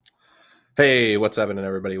Hey, what's happening,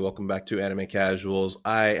 everybody? Welcome back to Anime Casuals.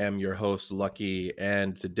 I am your host, Lucky,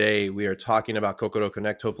 and today we are talking about Kokoro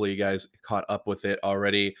Connect. Hopefully, you guys caught up with it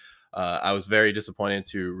already. I was very disappointed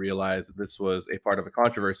to realize that this was a part of a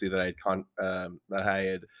controversy that that I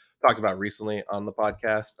had talked about recently on the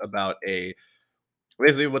podcast about a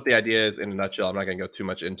basically what the idea is in a nutshell. I'm not going to go too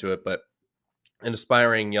much into it, but an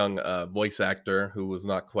aspiring young voice actor who was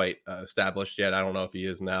not quite established yet. I don't know if he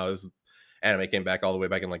is now. This anime came back all the way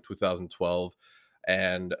back in like 2012,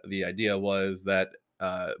 and the idea was that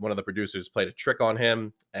one of the producers played a trick on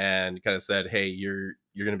him and kind of said, "Hey, you're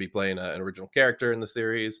going to be playing an original character in the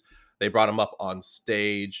series." They brought him up on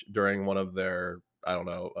stage during one of their I don't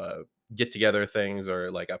know get together things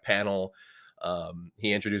or like a panel.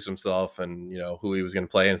 He introduced himself and who he was going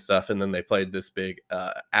to play and stuff, and then they played this big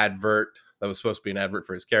advert that was supposed to be an advert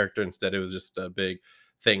for his character. Instead, it was just a big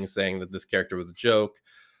thing saying that this character was a joke.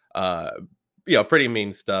 Uh, pretty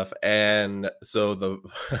mean stuff. And so the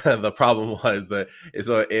the problem was that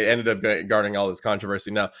so it ended up garnering all this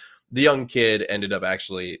controversy. Now, the young kid ended up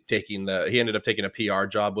actually he ended up taking a PR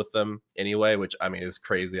job with them anyway, which I mean is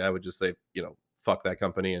crazy. I would just say, fuck that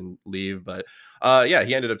company and leave. But yeah,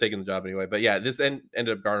 he ended up taking the job anyway. But yeah, this ended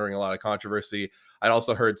up garnering a lot of controversy. I'd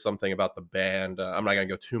also heard something about the band. I'm not going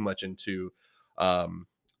to go too much into um,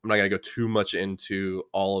 I'm not going to go too much into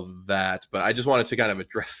all of that, but I just wanted to kind of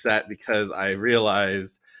address that because I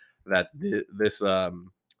realized that this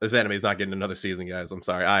anime is not getting another season, guys. I'm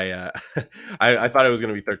sorry. I thought it was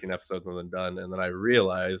going to be 13 episodes and then done, and then I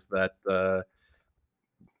realized that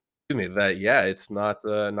excuse me, that yeah, it's not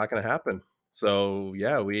going to happen. So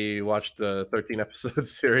yeah, we watched a 13 episode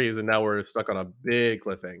series, and now we're stuck on a big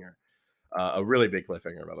cliffhanger, a really big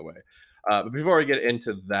cliffhanger, by the way. But before we get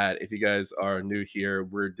into that, if you guys are new here,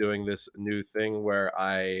 we're doing this new thing where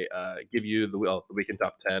I give you the weekend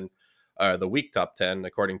top 10, the week top 10,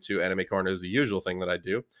 according to Anime Corner, is the usual thing that I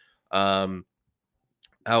do. Um,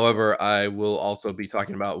 However, I will also be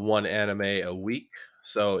talking about one anime a week.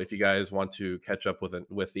 So if you guys want to catch up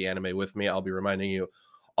with the anime with me, I'll be reminding you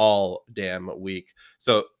all damn week.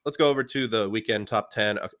 So let's go over to the weekend top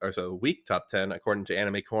 10, or so week top 10, according to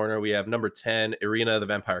Anime Corner. We have number 10, Irina the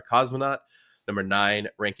Vampire Cosmonaut. Number 9,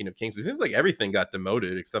 Ranking of Kings. It seems like everything got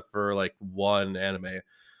demoted except for like one anime.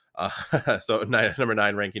 Number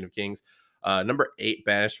 9, Ranking of Kings. Number 8,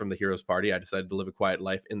 Banished from the Hero's Party. I decided to live a quiet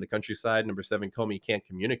life in the countryside. Number 7, Comey Can't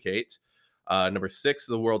Communicate. Number 6,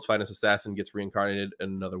 The World's Finest Assassin gets reincarnated in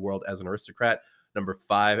another world as an aristocrat. Number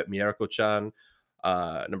 5, Miyako-chan.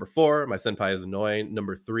 Number 4, My Senpai is Annoying.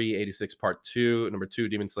 Number 3, 86 Part 2. Number 2,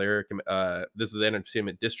 Demon Slayer. This is the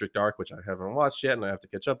Entertainment District arc, which I haven't watched yet and I have to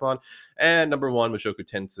catch up on. And number 1, Mushoku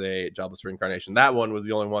Tensei, Jobless Reincarnation. That one was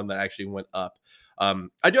the only one that actually went up.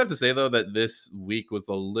 I do have to say though that this week was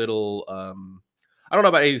a little. I don't know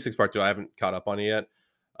about 86 Part 2. I haven't caught up on it yet,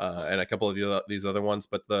 and a couple of these other ones.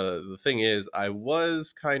 But the thing is, I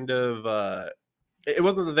was kind of. It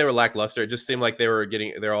wasn't that they were lackluster. It just seemed like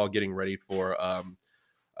they're all getting ready for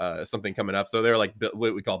something coming up. So they're like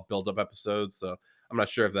what we call build up episodes. So I'm not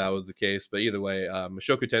sure if that was the case, but either way,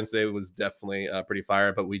 Mushoku Tensei was definitely pretty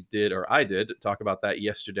fire. But I did talk about that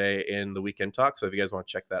yesterday in the weekend talk. So if you guys want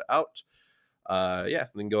to check that out, yeah,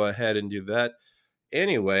 then go ahead and do that.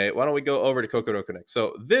 Anyway, why don't we go over to Kokoro Connect?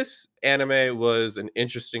 So this anime was an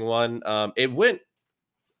interesting one.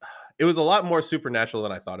 It was a lot more supernatural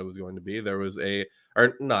than I thought it was going to be. There was a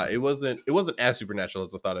or not, it wasn't as supernatural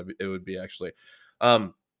as I thought it would be actually.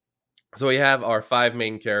 Um, so we have our five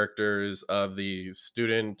main characters of the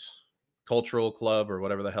student cultural club or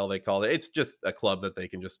whatever the hell they call it. It's just a club that they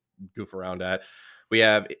can just goof around at. We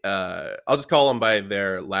have I'll just call them by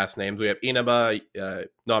their last names. We have Inaba.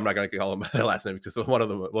 No, I'm not going to call them by their last name because one of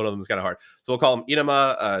them is kind of hard. So we'll call them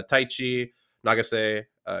Inaba, Taichi, Nagase,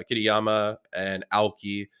 Kiriyama, and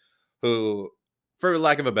Aoki, who, for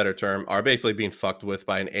lack of a better term, are basically being fucked with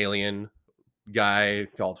by an alien guy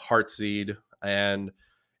called Heartseed. And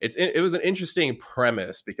it was an interesting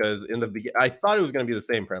premise because I thought it was going to be the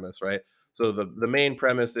same premise, right? So the main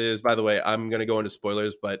premise is, by the way, I'm going to go into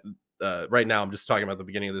spoilers, but right now I'm just talking about the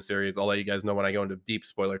beginning of the series. I'll let you guys know when I go into deep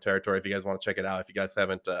spoiler territory if you guys want to check it out. If you guys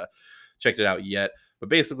haven't checked it out yet, but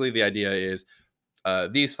basically the idea is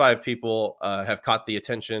these five people have caught the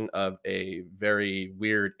attention of a very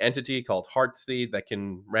weird entity called Heartseed that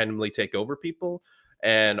can randomly take over people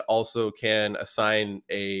and also can assign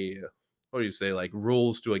what do you say, like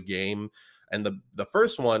rules to a game. And the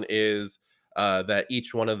first one is that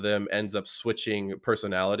each one of them ends up switching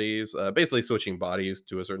personalities, basically switching bodies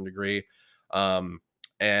to a certain degree. Um,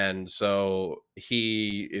 and so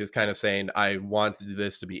he is kind of saying, I want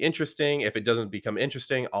this to be interesting. If it doesn't become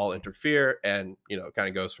interesting, I'll interfere. And, it kind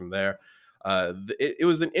of goes from there. It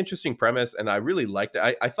was an interesting premise, and I really liked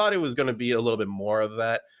it. I thought it was going to be a little bit more of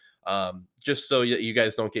that. Just so you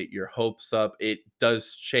guys don't get your hopes up, it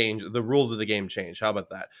does change. The rules of the game change. How about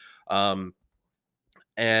that? Um,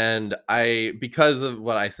 and I, because of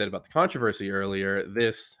what I said about the controversy earlier,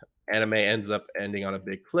 this anime ends up ending on a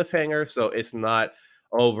big cliffhanger, so it's not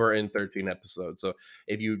over in 13 episodes. So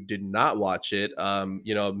if you did not watch it,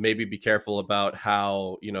 maybe be careful about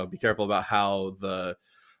how, be careful about how the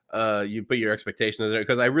you put your expectations in there,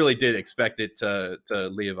 because I really did expect it to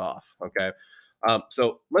leave off. Okay.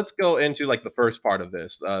 So let's go into like the first part of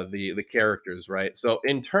this, the characters, right? So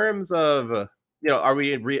in terms of, are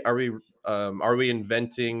we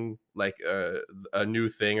inventing like a new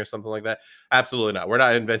thing or something like that? Absolutely not. We're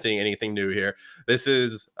not inventing anything new here. This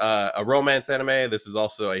is a romance anime. This is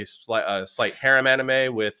also a slight harem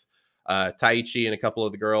anime with Taichi and a couple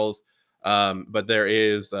of the girls. But there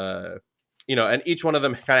is, and each one of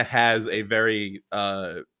them kind of has a very,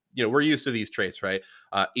 we're used to these traits, right?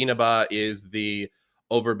 Inaba is the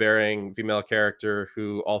overbearing female character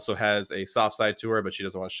who also has a soft side to her, but she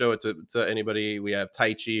doesn't want to show it to anybody. We have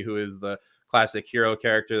Taichi, who is the classic hero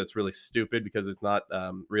character that's really stupid because it's not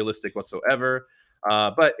realistic whatsoever.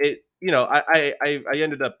 But it, I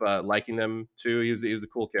ended up liking them too. He was a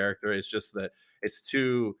cool character. It's just that it's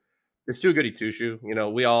too it's too goody two shoe.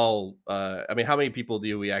 We all, I mean, how many people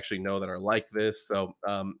do we actually know that are like this? So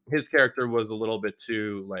his character was a little bit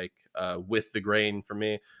too like with the grain for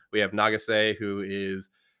me. We have Nagase, who is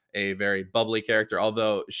a very bubbly character,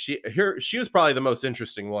 although she was probably the most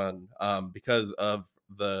interesting one, because of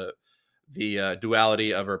the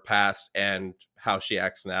duality of her past and how she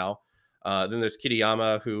acts now. Then there's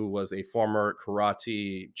Kiriyama, who was a former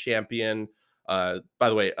karate champion. By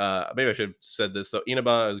the way, maybe I should have said this. So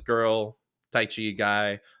Inaba is girl, Taichi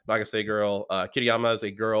guy, Nagase girl, Kiriyama is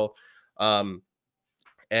a girl. Um,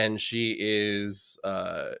 and she has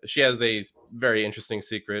a very interesting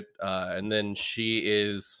secret, and then she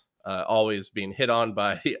is always being hit on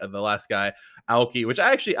by the last guy, Aoki, which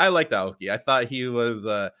I liked Aoki. I thought he was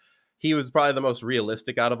probably the most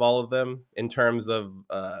realistic out of all of them in terms of,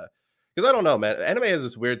 because I don't know, man, anime has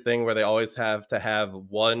this weird thing where they always have to have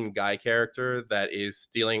one guy character that is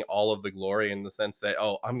stealing all of the glory, in the sense that,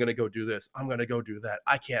 oh, I'm gonna go do this, I'm gonna go do that,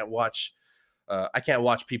 I can't watch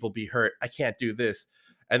people be hurt, I can't do this.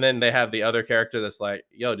 And then they have the other character that's like,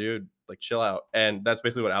 yo, dude, like chill out. And that's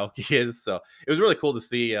basically what Aoki is. So it was really cool to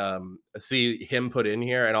see him put in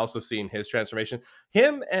here, and also seeing his transformation.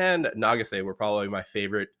 Him and Nagase were probably my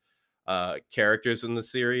favorite characters in the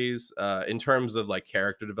series, in terms of like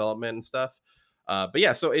character development and stuff. But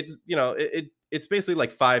yeah, so it's basically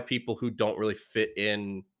like five people who don't really fit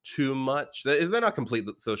in too much. They're not complete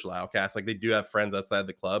social outcasts. Like, they do have friends outside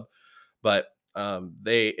the club, but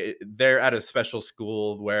they're at a special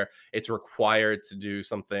school where it's required to do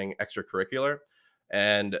something extracurricular.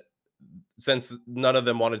 And since none of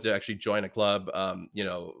them wanted to actually join a club,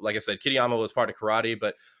 like I said, Kiriyama was part of karate,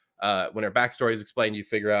 but when her backstory is explained, you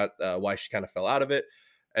figure out why she kind of fell out of it.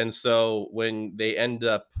 And so when they end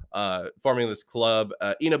up forming this club,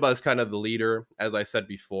 Inaba is kind of the leader, as I said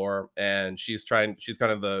before, and she's kind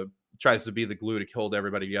of the tries to be the glue to hold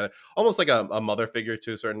everybody together, almost like a mother figure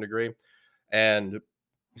to a certain degree. And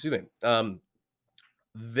excuse me,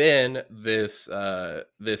 then this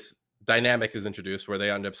dynamic is introduced where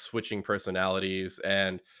they end up switching personalities.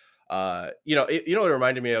 And what it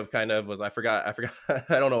reminded me of, kind of, was, I forgot I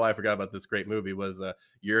don't know why I forgot about this great movie, was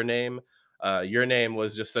Your Name. Your Name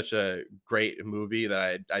was just such a great movie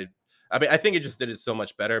that I mean, I think it just did it so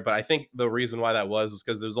much better. But I think the reason why that was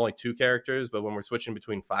because there was only two characters, but when we're switching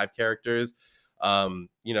between five characters,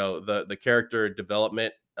 the character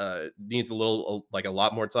development needs like a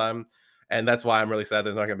lot more time. And that's why I'm really sad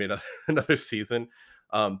there's not going to be another, another season.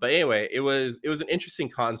 But anyway, it was an interesting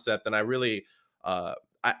concept, and I really,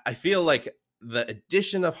 I feel like the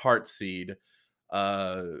addition of Heartseed,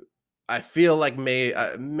 uh, I feel like may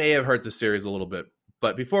have hurt the series a little bit.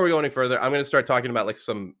 But before we go any further, I'm going to start talking about like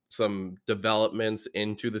some developments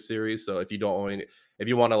into the series. So if you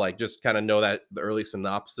want to like just kind of know that the early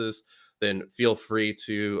synopsis, then feel free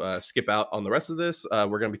to skip out on the rest of this. We're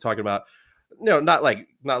going to be talking about, not like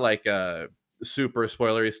super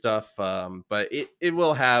spoilery stuff, but it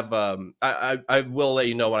will have. I will let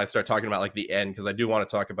you know when I start talking about like the end, because I do want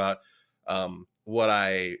to talk about what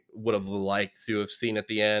I would have liked to have seen at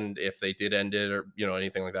the end if they did end it, or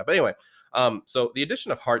anything like that. But anyway, so the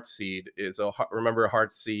addition of Heartseed is remember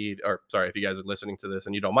Heartseed, or sorry if you guys are listening to this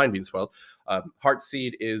and you don't mind being spoiled.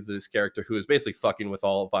 Heartseed is this character who is basically fucking with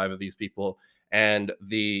all five of these people, and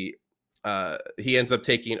he ends up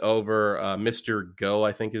taking over Mr. Go,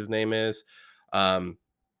 I think his name is. Um,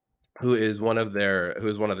 who is one of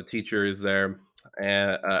the teachers there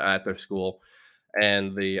at their school.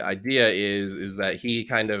 And the idea is that he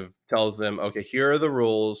kind of tells them, okay, here are the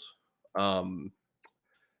rules. Um,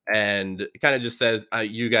 and kind of just says,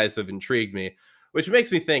 "You guys have intrigued me," which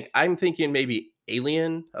makes me think. I'm thinking maybe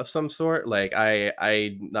alien of some sort. Like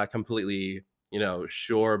I'm not completely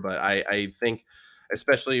sure, but I think,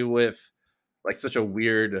 especially with like such a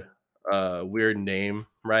weird name,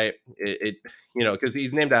 right? It because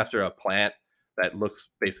he's named after a plant that looks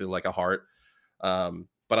basically like a heart.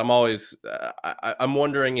 But I'm always I'm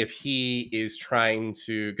wondering if he is trying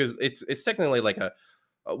to, because it's technically like a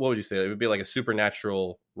what would you say? It would be like a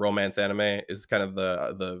supernatural romance anime is kind of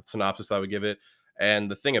the synopsis I would give it.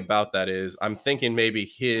 And the thing about that is, I'm thinking maybe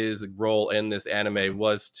his role in this anime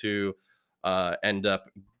was to end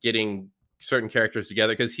up getting certain characters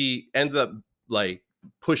together, because he ends up like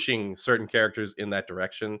pushing certain characters in that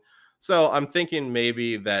direction. So I'm thinking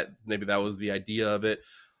maybe that was the idea of it.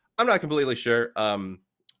 I'm not completely sure,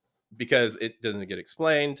 because it doesn't get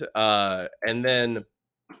explained. And then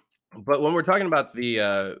but when we're talking about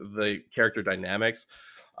the character dynamics,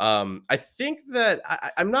 I think that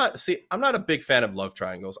I'm not a big fan of love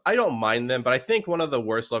triangles. I don't mind them, but I think one of the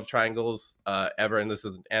worst love triangles ever, and this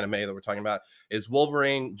is an anime that we're talking about, is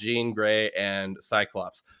Wolverine, Jean Grey, and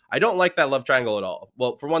Cyclops. I don't like that love triangle at all.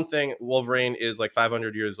 Well, for one thing, Wolverine is like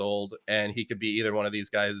 500 years old, and he could be either one of these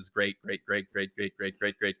guys' great, great, great, great, great, great,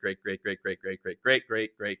 great, great, great, great, great, great, great, great, great,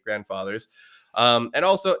 great, great grandfathers. And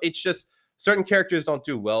also, it's just certain characters don't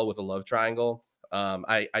do well with a love triangle.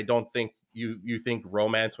 I don't think you think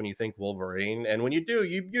romance when you think Wolverine, and when you do,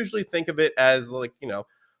 you usually think of it as like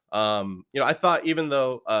I thought, even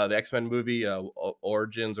though the X-Men movie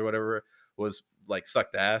Origins or whatever was like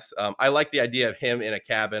sucked ass, I like the idea of him in a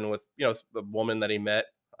cabin with the woman that he met,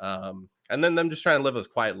 and then them just trying to live a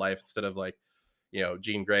quiet life instead of like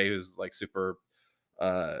Jean Grey, who's like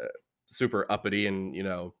uh super uppity and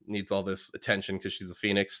needs all this attention because she's a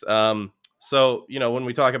phoenix. So when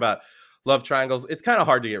we talk about love triangles, it's kind of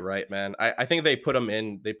hard to get right, man. I think they put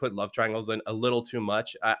love triangles in a little too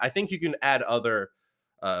much. I think you can add other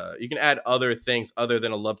things other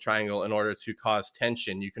than a love triangle in order to cause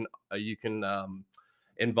tension. You can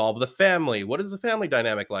involve the family. What is the family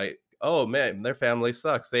dynamic like? Oh man, their family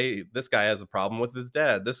sucks. This guy has a problem with his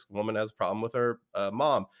dad. This woman has a problem with her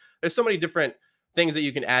mom. There's so many different things that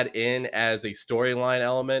you can add in as a storyline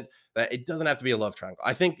element that it doesn't have to be a love triangle.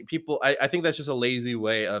 I think that's just a lazy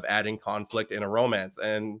way of adding conflict in a romance.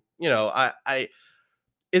 And I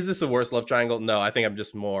is this the worst love triangle? No, I think I'm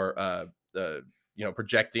just more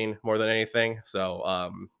projecting more than anything.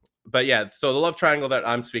 So but yeah, so the love triangle that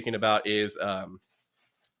I'm speaking about is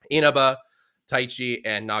Inaba, Taichi,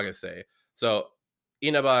 and Nagase. So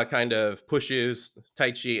Inaba kind of pushes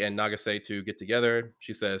Taichi and Nagase to get together.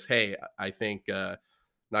 She says, "Hey, I think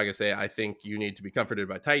Nagase, I think you need to be comforted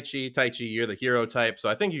by Taichi. Taichi, you're the hero type, so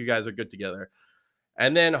I think you guys are good together."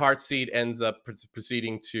 And then Heartseed ends up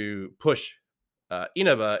proceeding to push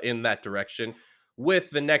Inaba in that direction with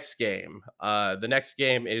the next game. The next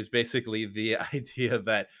game is basically the idea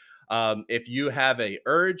that if you have a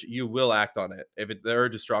urge, you will act on it. If the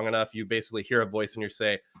urge is strong enough, you basically hear a voice in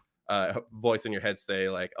voice in your head say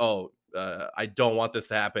like, "Oh, I don't want this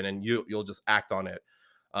to happen," and you'll just act on it.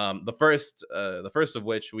 The first of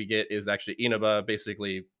which we get is actually Inaba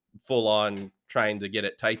basically full on trying to get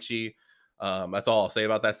at Taichi. That's all I'll say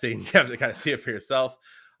about that scene. You have to kind of see it for yourself.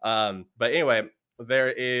 But anyway,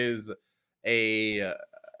 there is a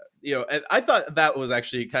I thought that was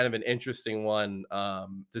actually kind of an interesting one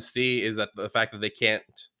to see, is that the fact that they can't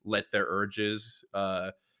let their urges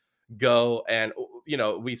go. And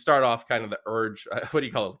we start off kind of the urge what do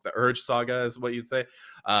you call it, the urge saga is what you'd say,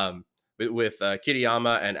 with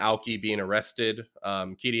Kiriyama and Aoki being arrested.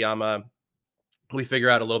 Kiriyama, we figure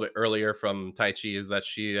out a little bit earlier from Taichi, is that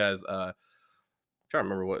she has trying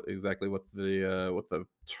to remember what the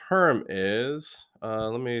term is.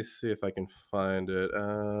 Let me see if I can find it.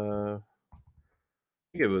 I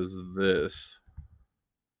think it was this.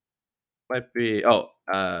 Might be. Oh,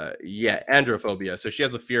 yeah, androphobia. So she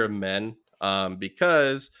has a fear of men,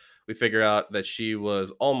 because we figure out that she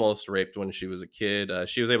was almost raped when she was a kid.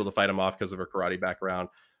 She was able to fight him off because of her karate background,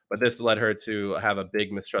 but this led her to have a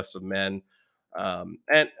big mistrust of men,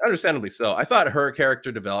 and understandably so. I thought her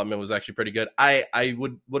character development was actually pretty good. I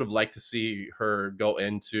would have liked to see her go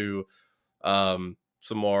into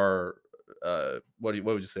some more what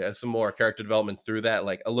would you say, some more character development through that,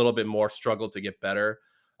 like a little bit more struggle to get better.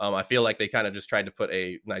 I feel like they kind of just tried to put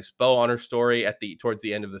a nice bow on her story at the towards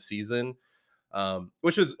the end of the season.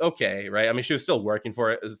 which was okay, right? I mean, she was still working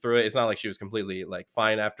for it through it. It's not like she was completely like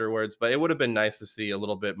fine afterwards, but it would have been nice to see a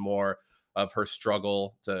little bit more of her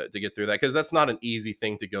struggle to get through that, because that's not an easy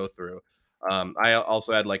thing to go through. I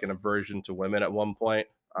also had like an aversion to women at one point,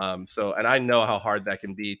 so and I know how hard that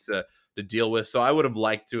can be to deal with. So I would have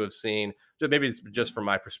liked to have seen, maybe it's just from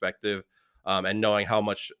my perspective, and knowing how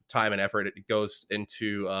much time and effort it goes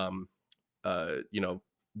into, you know,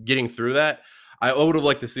 getting through that. I would have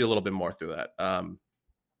liked to see a little bit more through that,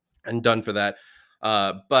 and done for that.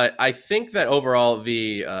 But I think that overall,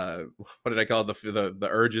 the what did I call it? The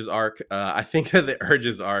urges arc? I think that the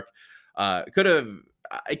urges arc could have,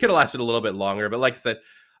 it could have lasted a little bit longer. But like I said,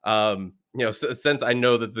 you know, since I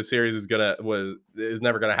know that the series is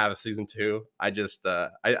never gonna have a season two, I just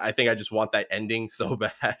I think I just want that ending so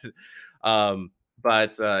bad.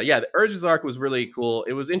 But yeah, the urges arc was really cool.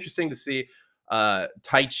 It was interesting to see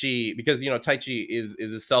Taichi, because you know Taichi is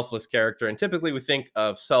a selfless character, and typically we think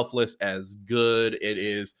of selfless as good. It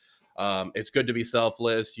is, it's good to be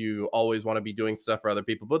selfless. You always want to be doing stuff for other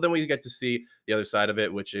people, but then we get to see the other side of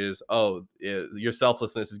it, which is, oh, your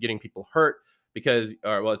selflessness is getting people hurt, because,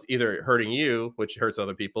 or well, it's either hurting you, which hurts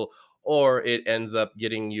other people, or it ends up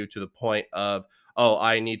getting you to the point of, oh,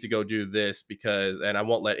 I need to go do this because, and I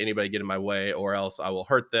won't let anybody get in my way, or else I will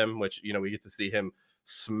hurt them. Which, you know, we get to see him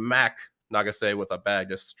smack Nagase with a bag,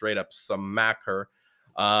 just straight up smack her.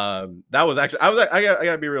 That was actually, I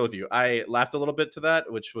gotta be real with you. I laughed a little bit to that,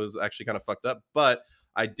 which was actually kind of fucked up, but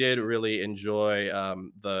I did really enjoy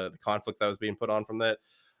the conflict that was being put on from that.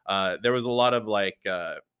 There was a lot of like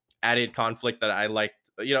added conflict that I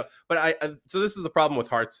liked, you know. But so this is the problem with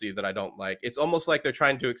Heartseed that I don't like. It's almost like they're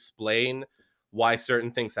trying to explain why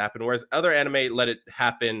certain things happen, whereas other anime let it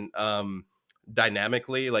happen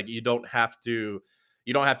dynamically. Like you don't have to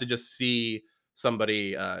just see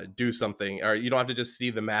somebody do something, or you don't have to just see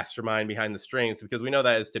the mastermind behind the strings, because we know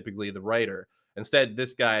that is typically the writer. Instead,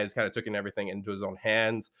 this guy has kind of taken everything into his own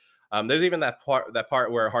hands. There's even that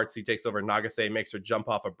part where Heartseed takes over Nagase, makes her jump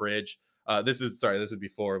off a bridge. This is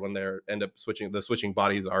before, when they end up switching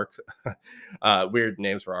bodies arc. Weird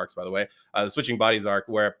names for arcs, by the way. The switching bodies arc,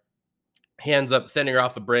 where he ends up sending her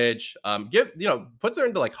off the bridge, puts her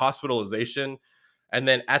into like hospitalization, and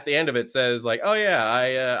then at the end of it says like, oh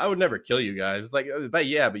yeah, I would never kill you guys. It's like, but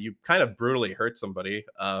yeah, but you kind of brutally hurt somebody.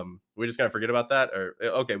 We're just gonna forget about that, or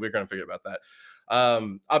okay, we're gonna forget about that.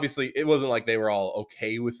 Obviously it wasn't like they were all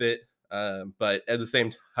okay with it, but at the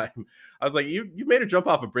same time, I was like, you made her jump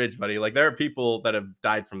off a bridge, buddy. Like, there are people that have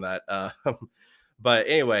died from that. But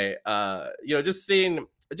anyway, just seeing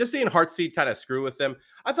Heartseed kind of screw with them.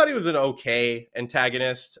 I thought he was an okay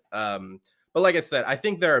antagonist. But like I said, I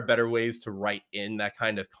think there are better ways to write in that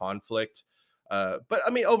kind of conflict. But I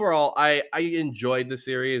mean, overall, I enjoyed the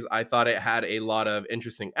series. I thought it had a lot of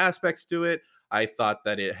interesting aspects to it. I thought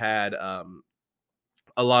that it had a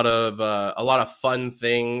lot of fun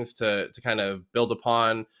things to kind of build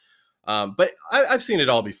upon. But I've seen it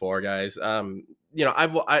all before, guys.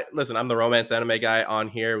 I listen. I'm the romance anime guy on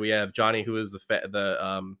here. We have Johnny, who is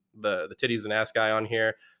the titties and ass guy on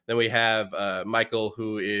here. Then we have Michael,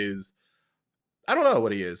 who is, I don't know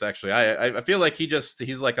what he is actually. I feel like he's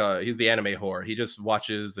the anime whore. He just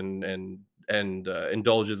watches and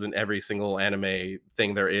indulges in every single anime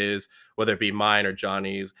thing there is, whether it be mine or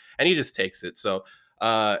Johnny's, and he just takes it. So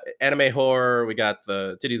anime horror, we got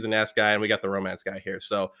the titties and ass guy, and we got the romance guy here.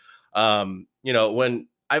 So when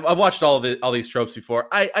I've watched all these tropes before,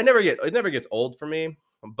 it never gets old for me.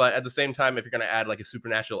 But at the same time, if you're gonna add like a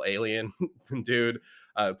supernatural alien dude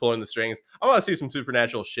pulling the strings, I want to see some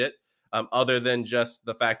supernatural shit. Other than just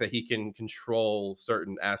the fact that he can control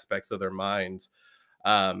certain aspects of their minds,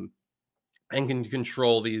 and can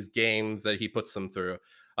control these games that he puts them through.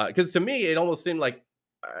 Because to me, it almost seemed like,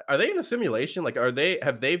 are they in a simulation? Like,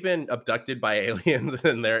 have they been abducted by aliens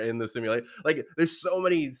and they're in the simulation? Like, there's so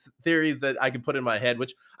many theories that I could put in my head,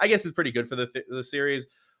 which I guess is pretty good for the series.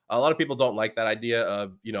 A lot of people don't like that idea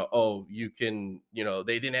of, oh, you can,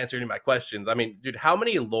 they didn't answer any of my questions. I mean, dude, how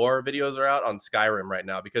many lore videos are out on Skyrim right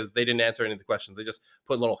now because they didn't answer any of the questions? They just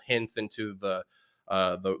put little hints into the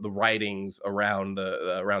writings around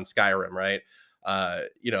around Skyrim, right?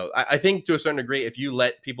 I think to a certain degree, if you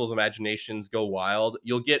let people's imaginations go wild,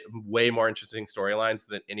 you'll get way more interesting storylines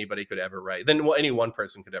than anybody could ever write, than any one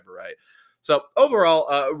person could ever write. So overall,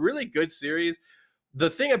 a really good series. The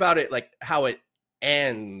thing about it, like how it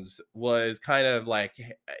ends, was kind of like,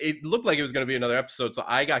 it looked like it was going to be another episode, so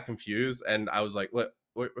I got confused and I was like,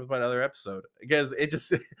 where's my other episode? Because it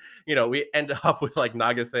just we end up with like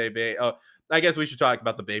Nagase being, I guess we should talk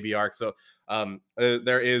about the baby arc. So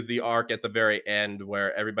there is the arc at the very end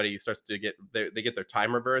where everybody starts to get they get their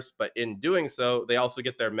time reversed, but in doing so, they also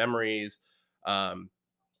get their memories um,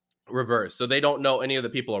 reversed. So they don't know any of the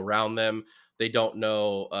people around them. They don't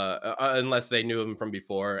know unless they knew them from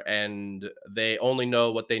before, and they only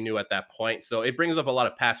know what they knew at that point. So it brings up a lot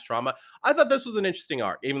of past trauma. I thought this was an interesting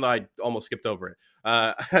arc, even though I almost skipped over it.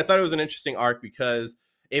 I thought it was an interesting arc because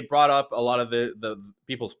it brought up a lot of the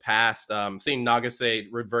people's past. Seeing Nagase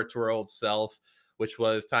revert to her old self, which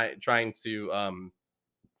was trying to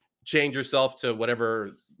change herself to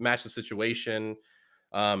whatever match the situation.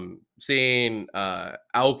 Seeing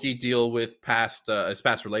Aoki deal with his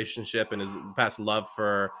past relationship and his past love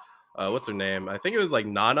for what's her name? I think it was like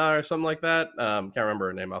Nana or something like that. Can't remember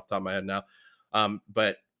her name off the top of my head now.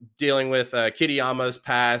 But dealing with Kiriyama's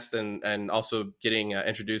past and also getting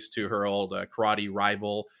introduced to her old karate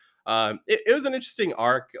rival. It was an interesting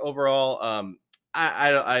arc overall.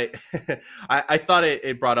 I thought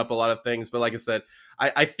it brought up a lot of things, but like I said,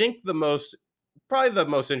 I think probably the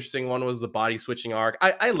most interesting one was the body switching arc.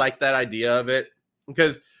 I like that idea of it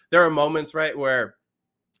because there are moments, right, where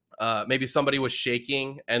maybe somebody was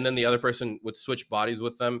shaking and then the other person would switch bodies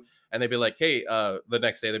with them and they'd be like, hey, the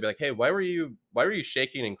next day they'd be like, hey, why were you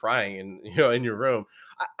shaking and crying in your room?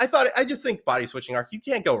 I just think body switching arc, you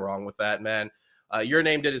can't go wrong with that, man. Your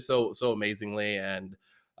Name did it so amazingly. And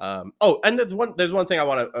and there's one thing I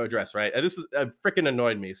want to address, right? And this is freaking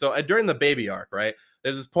annoyed me. So during the baby arc, right,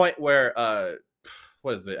 there's this point where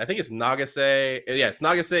what is it? I think it's Nagase. Yeah, it's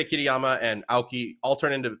Nagase, Kiriyama, and Aoki all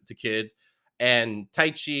turn into kids, and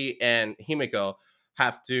Taichi and Himiko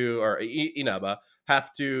have to, or Inaba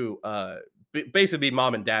have to, basically be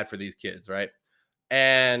mom and dad for these kids, right?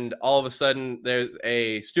 And all of a sudden, there's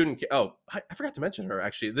a student. Oh, I forgot to mention her.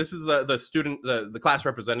 Actually, this is the student, the class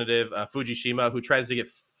representative, Fujishima, who tries to get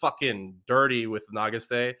fucking dirty with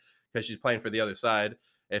Nagase because she's playing for the other side,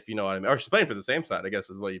 if you know what I mean, or she's playing for the same side, I guess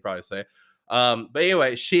is what you probably say. But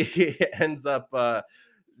anyway, she ends up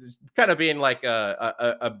kind of being like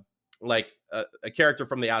a character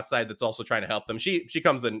from the outside that's also trying to help them. She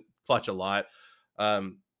comes in clutch a lot.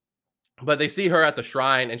 Um, but they see her at the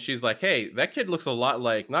shrine and she's like, hey, that kid looks a lot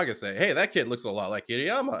like Nagase. Hey, that kid looks a lot like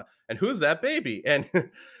Kiriyama. And who's that baby? And,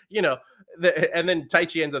 you know, and then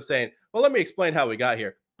Taichi ends up saying, well, let me explain how we got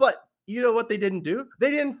here. But you know what they didn't do?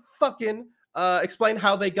 They didn't fucking explain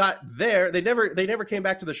how they got there. They never came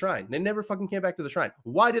back to the shrine. They never fucking came back to the shrine.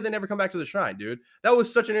 Why did they never come back to the shrine, dude? That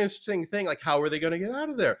was such an interesting thing. Like, how are they going to get out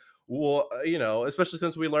of there? Well, especially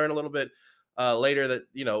since we learn a little bit later that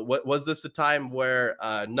what was this a time where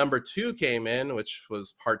number two came in, which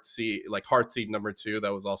was Heartseed number two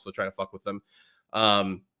that was also trying to fuck with them.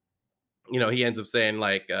 He ends up saying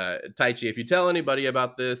like, Taichi, if you tell anybody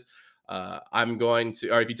about this, I'm going to,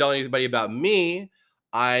 or if you tell anybody about me,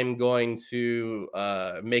 I'm going to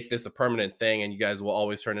make this a permanent thing, and you guys will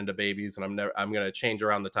always turn into babies. And I'm going to change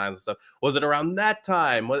around the times and stuff. Was it around that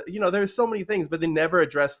time? There's so many things, but they never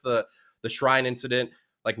addressed the shrine incident.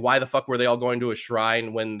 Like, why the fuck were they all going to a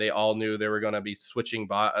shrine when they all knew they were going to be turning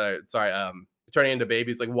into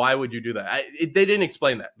babies? Like, why would you do that? They didn't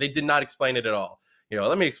explain that. They did not explain it at all.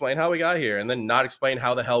 Let me explain how we got here, and then not explain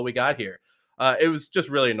how the hell we got here. It was just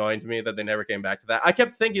really annoying to me that they never came back to that. I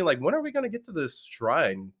kept thinking, like, when are we going to get to this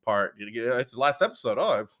shrine part? It's the last episode. Oh,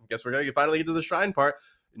 I guess we're going to finally get to the shrine part.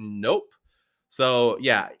 Nope. So,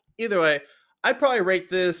 yeah, either way, I'd probably rate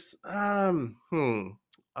this.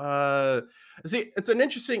 See, it's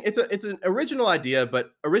an original idea,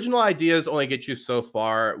 but original ideas only get you so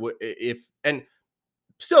far. And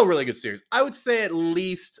still a really good series. I would say at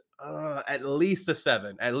least a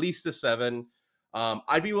 7. At least a 7.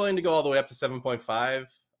 I'd be willing to go all the way up to 7.5.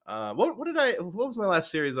 What was my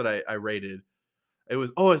last series that I rated? It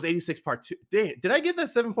was 86 part 2. Did I get that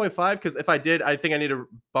 7.5? Because if I did, I think I need to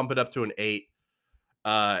bump it up to an 8.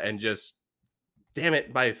 And just, damn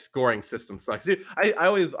it, my scoring system sucks. Dude, I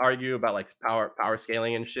always argue about like power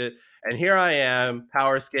scaling and shit. And here I am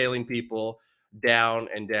power scaling people down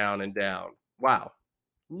and down and down. Wow.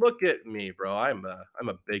 Look at me, bro. I'm a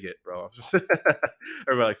bigot, bro.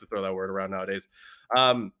 Everybody likes to throw that word around nowadays.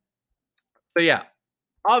 But yeah,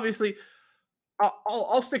 obviously,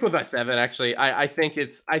 I'll stick with my 7. Actually, I think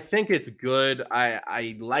it's good.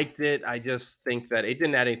 I liked it. I just think that it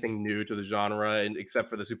didn't add anything new to the genre, and except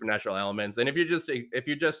for the supernatural elements. And if you're just what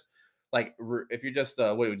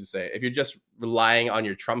would you say? If you're just relying on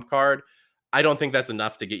your trump card, I don't think that's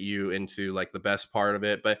enough to get you into like the best part of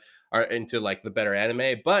it, or into like the better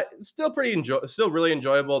anime. But still still really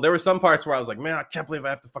enjoyable. There were some parts where I was like, man, I can't believe I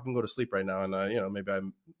have to fucking go to sleep right now, and maybe I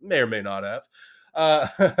may or may not have.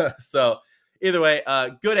 So either way,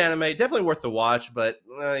 good anime, definitely worth the watch. But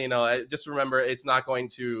just remember, uh, it's not going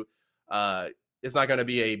to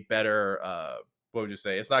be a better. What would you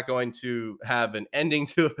say? It's not going to have an ending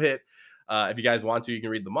to it. If you guys want to, you can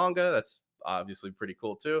read the manga. That's obviously pretty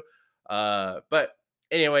cool too. But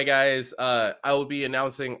anyway, guys, I will be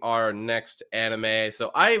announcing our next anime.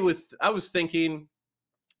 So I was thinking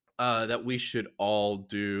that we should all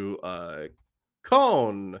do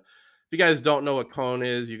Cone. If you guys don't know what Cone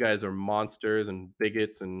is, you guys are monsters and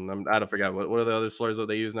bigots, and I don't forget what are the other slurs that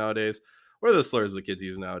they use nowadays. What are the slurs the kids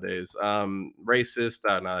use nowadays? Racist.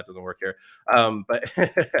 No, that doesn't work here. But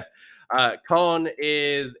Cone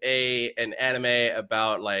is a an anime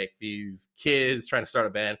about like these kids trying to start a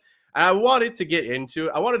band. I wanted to get into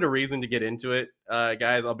it. I wanted a reason to get into it,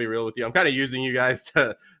 guys. I'll be real with you. I'm kind of using you guys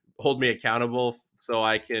to hold me accountable so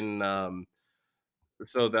that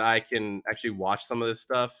I can actually watch some of this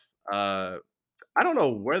stuff. I don't know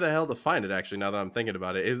where the hell to find it actually now that I'm thinking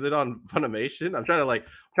about it. Is it on Funimation? I'm trying to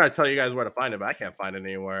tell you guys where to find it, but I can't find it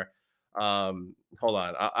anywhere. Hold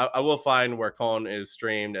on. I will find where Con is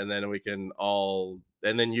streamed and then and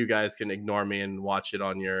then you guys can ignore me and watch it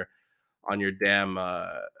on your damn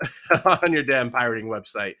on your damn pirating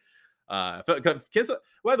website. Kiss,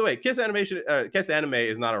 by the way, Kiss Anime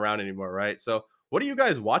is not around anymore, right? So, what do you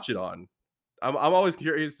guys watch it on? I'm always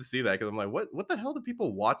curious to see that because I'm like, what the hell do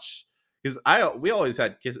people watch? Because we always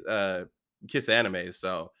had Kiss Anime.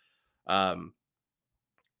 So, um,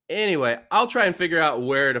 anyway, I'll try and figure out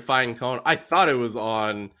where to find Cone. I thought it was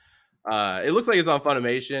on. It looks like it's on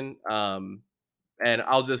Funimation. And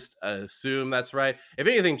I'll just assume that's right. If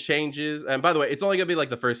anything changes, and by the way, it's only gonna be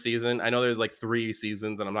like the first season. I know there's like 3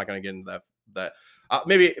 seasons, and I'm not gonna get into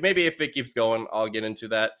maybe if it keeps going, I'll get into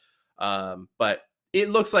that. But it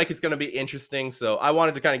looks like it's gonna be interesting. So I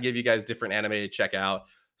wanted to kind of give you guys different anime to check out.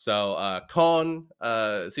 So Con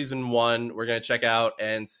season 1, we're gonna check out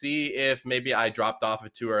and see if maybe I dropped off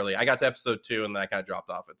it too early. I got to episode 2 and then I kind of dropped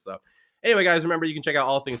off it. So anyway, guys, remember you can check out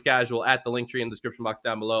All Things Casual at the link tree in the description box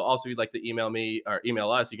down below. Also, if you'd like to email me or email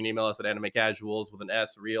us, you can email us at animecasuals with an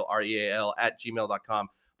S, real, REAL, at gmail.com.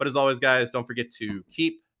 But as always, guys, don't forget to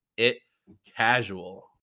keep it casual.